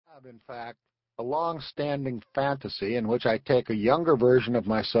have, in fact, a long-standing fantasy in which I take a younger version of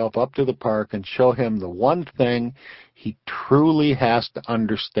myself up to the park and show him the one thing he truly has to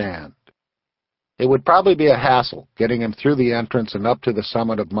understand. It would probably be a hassle getting him through the entrance and up to the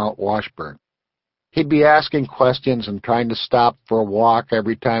summit of Mount Washburn. He'd be asking questions and trying to stop for a walk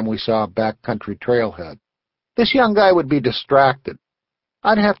every time we saw a backcountry trailhead. This young guy would be distracted.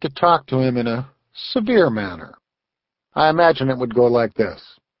 I'd have to talk to him in a severe manner. I imagine it would go like this.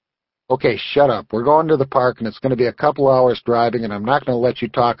 Okay, shut up. We're going to the park, and it's going to be a couple hours driving, and I'm not going to let you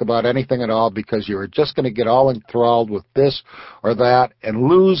talk about anything at all because you are just going to get all enthralled with this or that and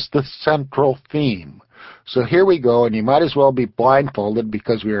lose the central theme. So here we go, and you might as well be blindfolded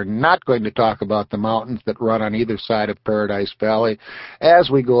because we are not going to talk about the mountains that run on either side of Paradise Valley as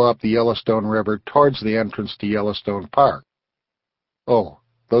we go up the Yellowstone River towards the entrance to Yellowstone Park. Oh,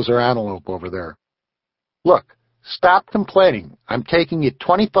 those are antelope over there. Look. Stop complaining. I'm taking you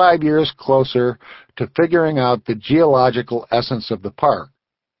 25 years closer to figuring out the geological essence of the park.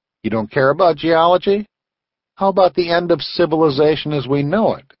 You don't care about geology? How about the end of civilization as we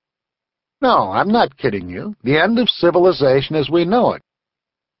know it? No, I'm not kidding you. The end of civilization as we know it.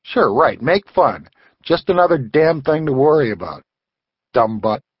 Sure, right, make fun. Just another damn thing to worry about. Dumb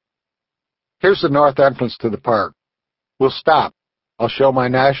butt. Here's the north entrance to the park. We'll stop. I'll show my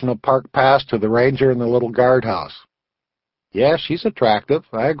national park pass to the ranger in the little guardhouse. Yeah, she's attractive.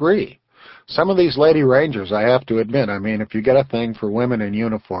 I agree. Some of these lady rangers, I have to admit, if you get a thing for women in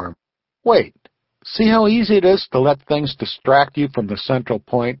uniform. Wait, see how easy it is to let things distract you from the central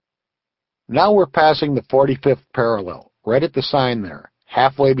point? Now we're passing the 45th parallel, right at the sign there,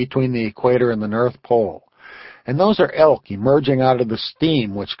 halfway between the equator and the North Pole. And those are elk emerging out of the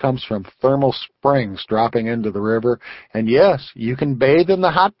steam which comes from thermal springs dropping into the river. And yes, you can bathe in the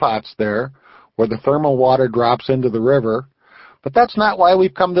hot pots there, where the thermal water drops into the river. But that's not why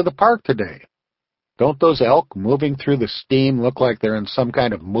we've come to the park today. Don't those elk moving through the steam look like they're in some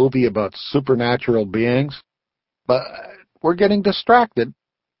kind of movie about supernatural beings? But we're getting distracted.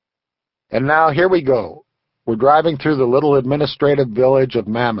 And now here we go. We're driving through the little administrative village of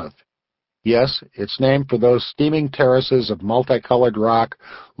Mammoth. Yes, it's named for those steaming terraces of multicolored rock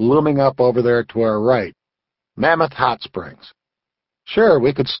looming up over there to our right. Mammoth Hot Springs. Sure,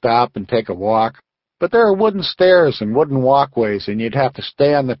 we could stop and take a walk, but there are wooden stairs and wooden walkways, and you'd have to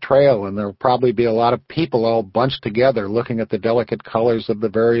stay on the trail, and there'll probably be a lot of people all bunched together looking at the delicate colors of the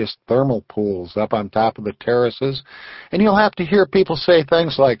various thermal pools up on top of the terraces, and you'll have to hear people say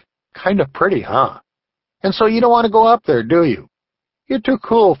things like, "Kind of pretty, huh?" And so you don't want to go up there, do you? You're too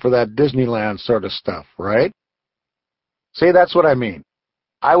cool for that Disneyland sort of stuff, right? See, that's what I mean.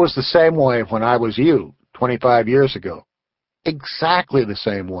 I was the same way when I was you 25 years ago. Exactly the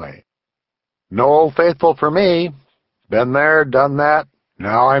same way. No Old Faithful for me. Been there, done that.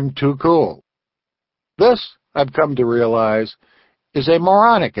 Now I'm too cool. This, I've come to realize, is a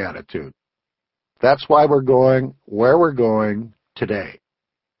moronic attitude. That's why we're going where we're going today.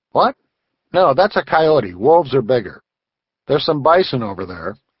 What? No, that's a coyote. Wolves are bigger. There's some bison over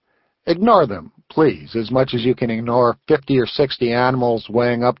there. Ignore them, please, as much as you can ignore 50 or 60 animals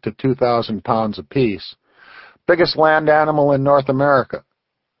weighing up to 2,000 pounds apiece. Biggest land animal in North America.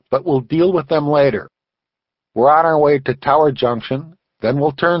 But we'll deal with them later. We're on our way to Tower Junction, then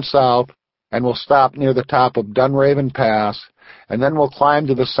we'll turn south, and we'll stop near the top of Dunraven Pass, and then we'll climb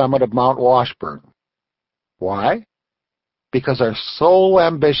to the summit of Mount Washburn. Why? Because our sole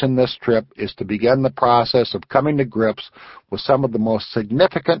ambition this trip is to begin the process of coming to grips with some of the most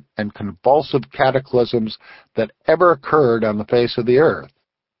significant and convulsive cataclysms that ever occurred on the face of the earth.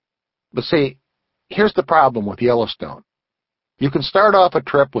 But see, here's the problem with Yellowstone. You can start off a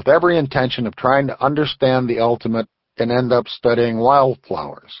trip with every intention of trying to understand the ultimate and end up studying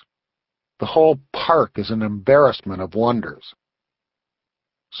wildflowers. The whole park is an embarrassment of wonders.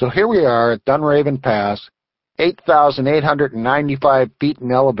 So here we are at Dunraven Pass, 8,895 feet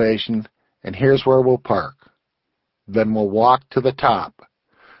in elevation, and here's where we'll park. Then we'll walk to the top.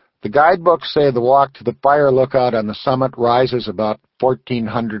 The guidebooks say the walk to the fire lookout on the summit rises about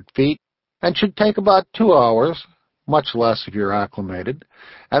 1,400 feet and should take about 2 hours, much less if you're acclimated,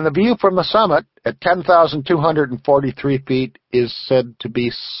 and the view from the summit at 10,243 feet is said to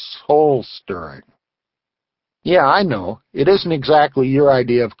be soul-stirring. Yeah, I know, it isn't exactly your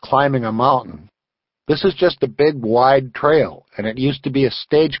idea of climbing a mountain. This is just a big, wide trail, and it used to be a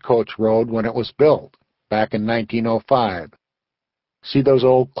stagecoach road when it was built, back in 1905. See those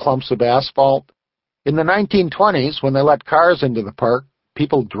old clumps of asphalt? In the 1920s, when they let cars into the park,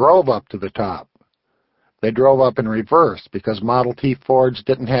 people drove up to the top. They drove up in reverse because Model T Fords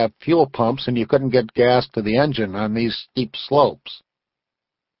didn't have fuel pumps and you couldn't get gas to the engine on these steep slopes.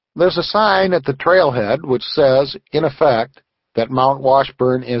 There's a sign at the trailhead which says, in effect, that Mount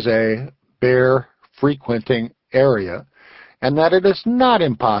Washburn is a bear-frequenting area, and that it is not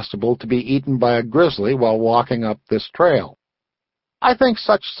impossible to be eaten by a grizzly while walking up this trail. I think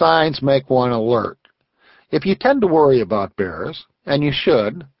such signs make one alert. If you tend to worry about bears, and you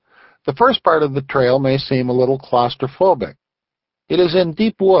should, the first part of the trail may seem a little claustrophobic. It is in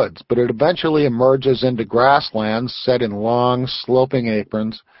deep woods, but it eventually emerges into grasslands set in long, sloping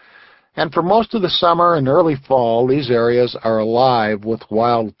aprons, and for most of the summer and early fall, these areas are alive with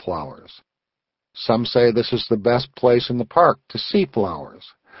wildflowers. Some say this is the best place in the park to see flowers,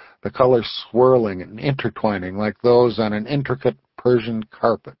 the colors swirling and intertwining like those on an intricate Persian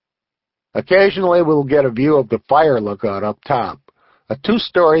carpet. Occasionally we'll get a view of the fire lookout up top, a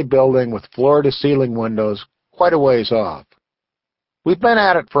 2-story building with floor-to-ceiling windows quite a ways off. We've been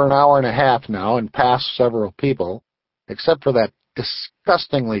at it for an hour and a half now and passed several people, except for that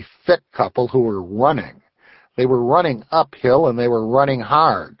disgustingly fit couple who were running. They were running uphill and they were running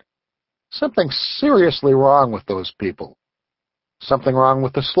hard. Something seriously wrong with those people. Something wrong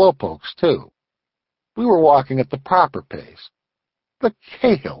with the slowpokes, too. We were walking at the proper pace, the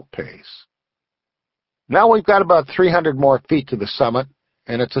Cahill pace. Now we've got about 300 more feet to the summit,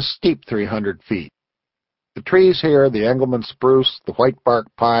 and it's a steep 300 feet. The trees here, the Engelmann spruce, the whitebark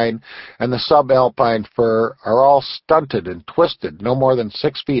pine, and the subalpine fir are all stunted and twisted, no more than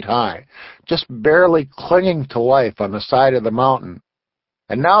 6 feet high, just barely clinging to life on the side of the mountain.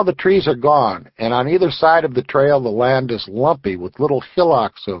 And now the trees are gone, and on either side of the trail the land is lumpy with little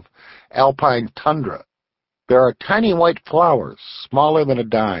hillocks of alpine tundra. There are tiny white flowers, smaller than a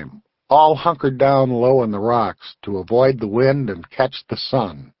dime, all hunkered down low in the rocks to avoid the wind and catch the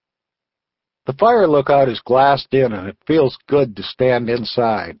sun. The fire lookout is glassed in, and it feels good to stand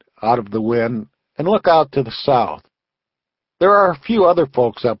inside, out of the wind, and look out to the south. There are a few other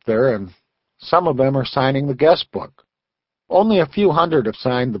folks up there, and some of them are signing the guest book. Only a few hundred have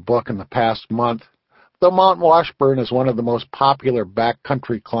signed the book in the past month, though Mount Washburn is one of the most popular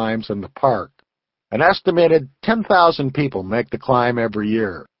backcountry climbs in the park. An estimated 10,000 people make the climb every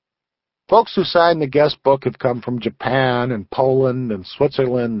year. Folks who sign the guest book have come from Japan and Poland and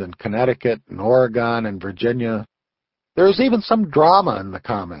Switzerland and Connecticut and Oregon and Virginia. There is even some drama in the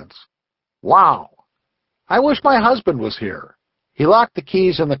comments. Wow! I wish my husband was here. He locked the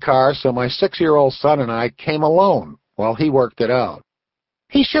keys in the car, so my 6-year-old son and I came alone while he worked it out.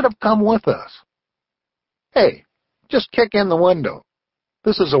 He should have come with us. Hey, just kick in the window.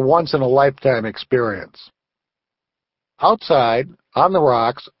 This is a once-in-a-lifetime experience. Outside, on the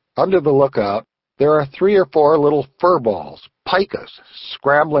rocks, under the lookout, there are 3 or 4 little fur balls, pikas,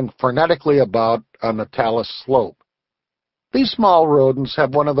 scrambling frenetically about on the talus slope. These small rodents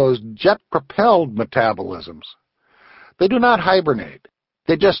have one of those jet-propelled metabolisms. They do not hibernate.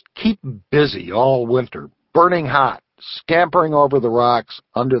 They just keep busy all winter, burning hot, scampering over the rocks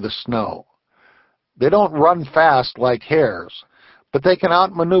under the snow. They don't run fast like hares, but they can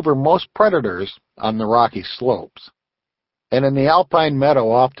outmaneuver most predators on the rocky slopes. And in the alpine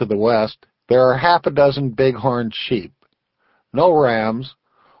meadow off to the west, there are half a dozen bighorn sheep. No rams,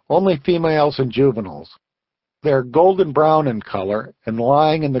 only females and juveniles. They are golden brown in color and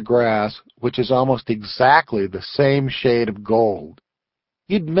lying in the grass, which is almost exactly the same shade of gold.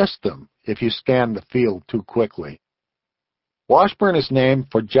 You'd miss them if you scanned the field too quickly. Washburn is named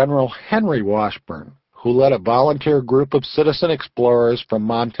for General Henry Washburn, who led a volunteer group of citizen explorers from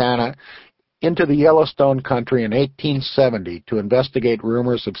Montana into the Yellowstone country in 1870 to investigate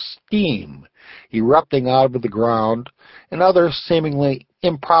rumors of steam erupting out of the ground and other seemingly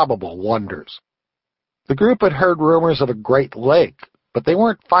improbable wonders. The group had heard rumors of a great lake, but they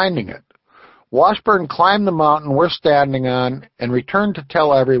weren't finding it. Washburn climbed the mountain we're standing on and returned to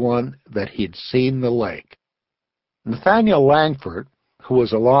tell everyone that he'd seen the lake. Nathaniel Langford, who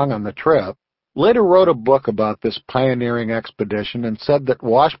was along on the trip, later wrote a book about this pioneering expedition and said that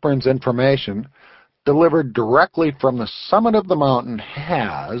Washburn's information, delivered directly from the summit of the mountain,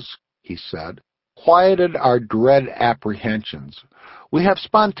 has, he said, quieted our dread apprehensions. We have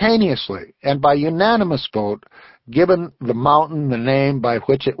spontaneously and by unanimous vote given the mountain the name by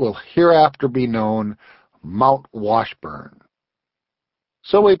which it will hereafter be known, Mount Washburn.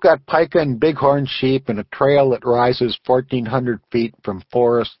 So we've got pika and bighorn sheep and a trail that rises 1,400 feet from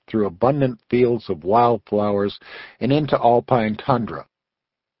forest through abundant fields of wildflowers and into alpine tundra.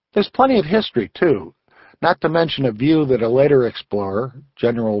 There's plenty of history, too, not to mention a view that a later explorer,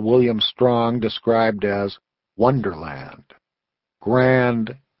 General William Strong, described as Wonderland.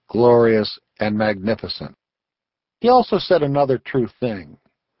 Grand, glorious, and magnificent. He also said another true thing.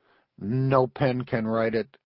 No pen can write it,